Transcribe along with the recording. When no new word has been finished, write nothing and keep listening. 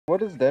What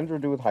does Dendro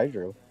do with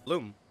Hydro?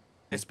 Loom.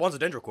 It spawns a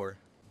Dendro core,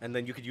 and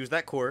then you could use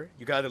that core.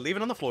 You can either leave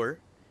it on the floor,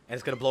 and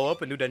it's gonna blow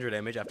up and do Dendro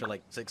damage after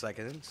like 6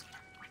 seconds,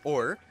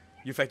 or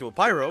you affect it with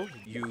Pyro.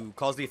 You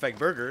cause the effect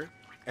Burger,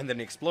 and then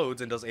it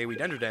explodes and does AoE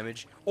Dendro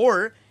damage,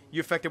 or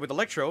you affect it with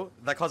Electro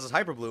that causes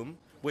Hyper Bloom,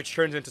 which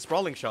turns into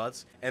Sprawling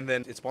Shots, and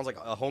then it spawns like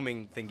a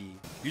homing thingy.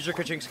 Use your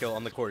Kaching skill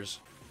on the cores.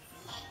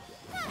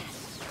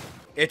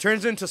 It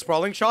turns into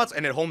Sprawling Shots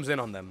and it homes in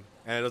on them,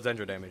 and it does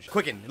Dendro damage.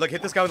 Quicken, look,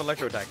 hit this guy with an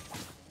Electro attack.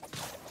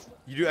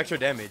 You do extra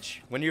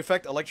damage. When you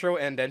affect Electro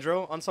and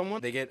Dendro on someone,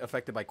 they get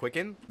affected by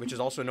Quicken, which is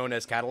also known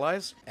as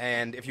Catalyze.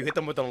 And if you hit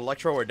them with an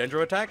Electro or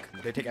Dendro attack,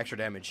 they take extra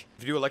damage.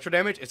 If you do Electro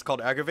damage, it's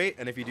called Aggravate,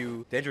 and if you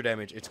do Dendro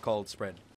damage, it's called Spread.